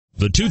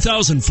The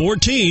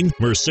 2014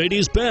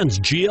 Mercedes-Benz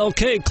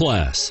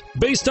GLK-Class.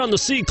 Based on the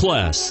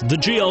C-Class, the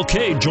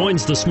GLK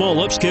joins the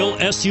small upscale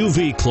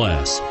SUV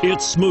class.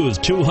 Its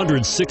smooth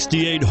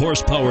 268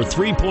 horsepower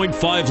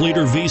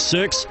 3.5-liter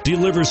V6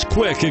 delivers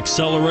quick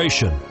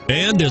acceleration,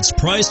 and it's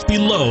priced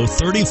below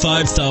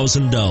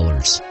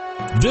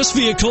 $35,000. This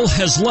vehicle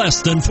has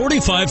less than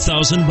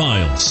 45,000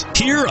 miles.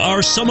 Here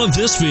are some of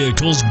this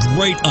vehicle's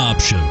great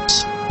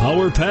options: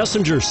 power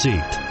passenger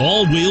seat,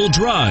 all-wheel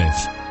drive,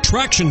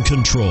 traction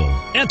control,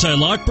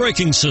 anti-lock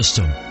braking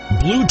system,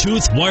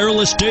 Bluetooth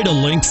wireless data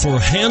link for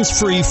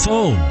hands-free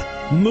phone,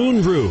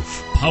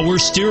 moonroof, power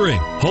steering,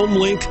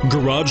 HomeLink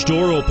garage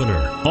door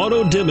opener,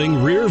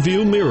 auto-dimming rear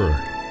view mirror.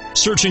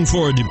 Searching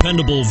for a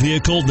dependable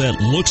vehicle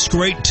that looks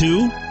great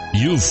too?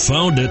 You've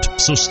found it,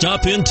 so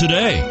stop in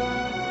today.